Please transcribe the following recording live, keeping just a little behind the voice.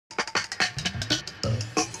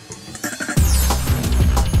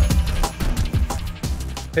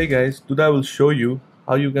Hey guys, today I will show you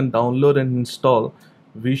how you can download and install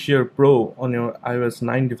vShare Pro on your iOS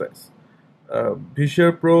 9 device.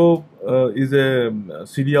 vShare Pro is a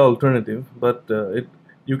CDI alternative, but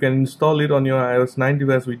you can install it on your iOS 9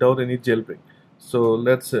 device without any jailbreak. So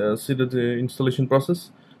let's see the installation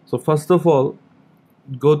process. So first of all,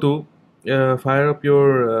 go to fire up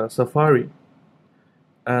your Safari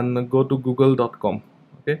and go to google.com.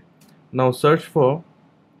 Okay, now search for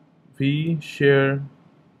vShare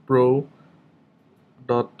Pro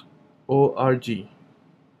 .org.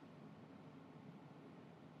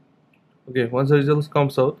 Okay, once the results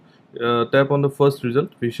comes out, tap on the first result,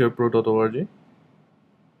 vSharePro.org,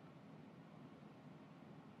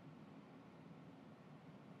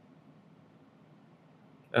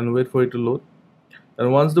 and wait for it to load.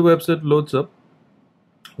 And once the website loads up,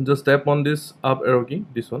 just tap on this up arrow key,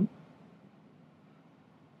 this one,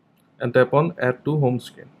 and tap on add to home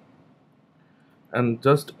screen, and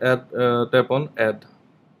just tap on add,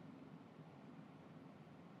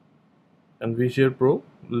 and vShare Pro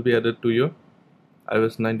will be added to your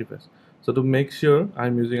iOS 9 device. So to make sure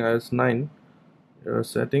I'm using iOS 9, your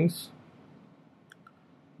settings,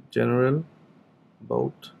 general,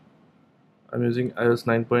 about, I'm using iOS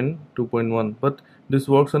 9.2.1, but this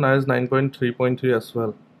works on iOS 9.3.3 as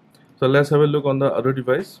well. So let's have a look on the other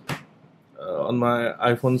device, on my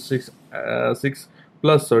iPhone 6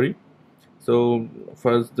 Plus. Sorry. So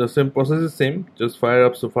first, the same process is same. Just fire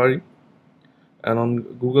up Safari, and on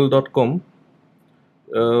Google.com,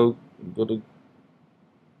 go to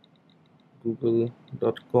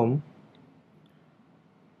Google.com,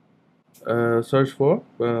 search for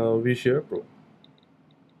vShare Pro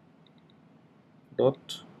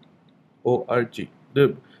 .org.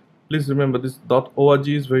 Please remember this .org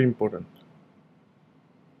is very important.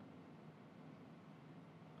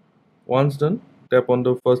 Once done, tap on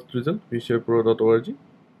the first result, vSharePro.org,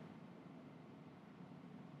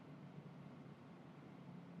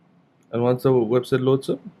 and once the website loads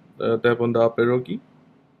up, tap on the up arrow key,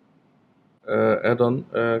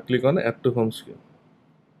 click on add to home screen,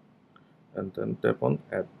 and then tap on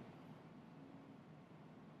add.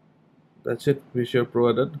 That's it, vShare Pro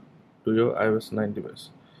added to your iOS 9 device.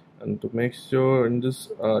 And to make sure, in this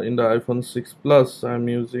in the iPhone 6 Plus, I'm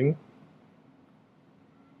using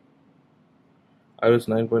iOS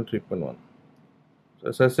 9.3.1. So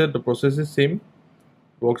as I said, the process is same,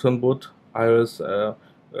 works on both iOS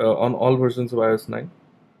on all versions of iOS 9.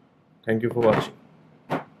 Thank you for watching.